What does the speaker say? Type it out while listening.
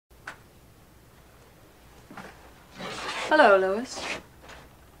Hello, Louis.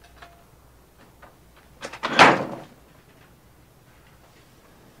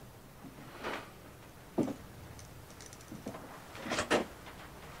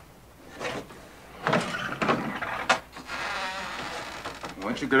 Why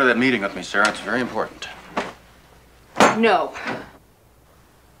don't you go to that meeting with me, Sarah? It's very important. No.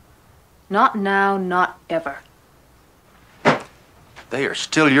 Not now, not ever. They are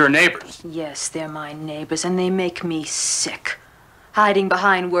still your neighbors. Yes, they're my neighbors, and they make me sick. Hiding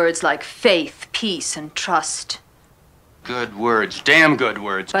behind words like faith, peace, and trust. Good words, damn good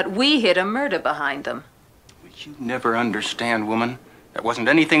words. But we hid a murder behind them. You never understand, woman. That wasn't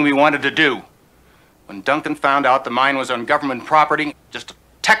anything we wanted to do. When Duncan found out the mine was on government property, just a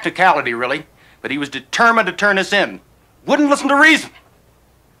technicality, really, but he was determined to turn us in. Wouldn't listen to reason.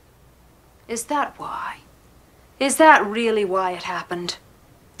 Is that why? Is that really why it happened?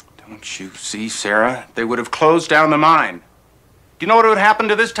 Don't you see, Sarah? They would have closed down the mine. Do you know what would have happened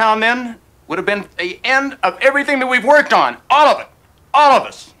to this town then? Would have been the end of everything that we've worked on. All of it. All of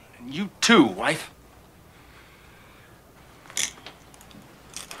us. And you too, wife.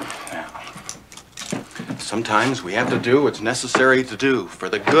 Now, sometimes we have to do what's necessary to do for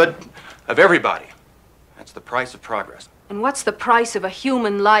the good of everybody. That's the price of progress. And what's the price of a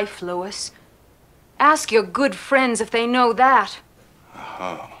human life, Louis? Ask your good friends if they know that.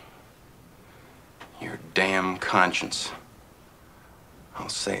 Oh. Your damn conscience. I'll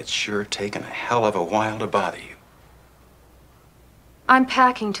say it's sure taken a hell of a while to bother you. I'm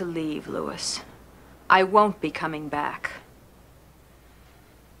packing to leave, Louis. I won't be coming back.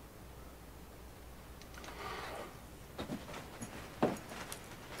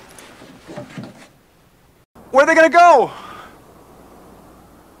 Where are they gonna go?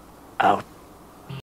 Out.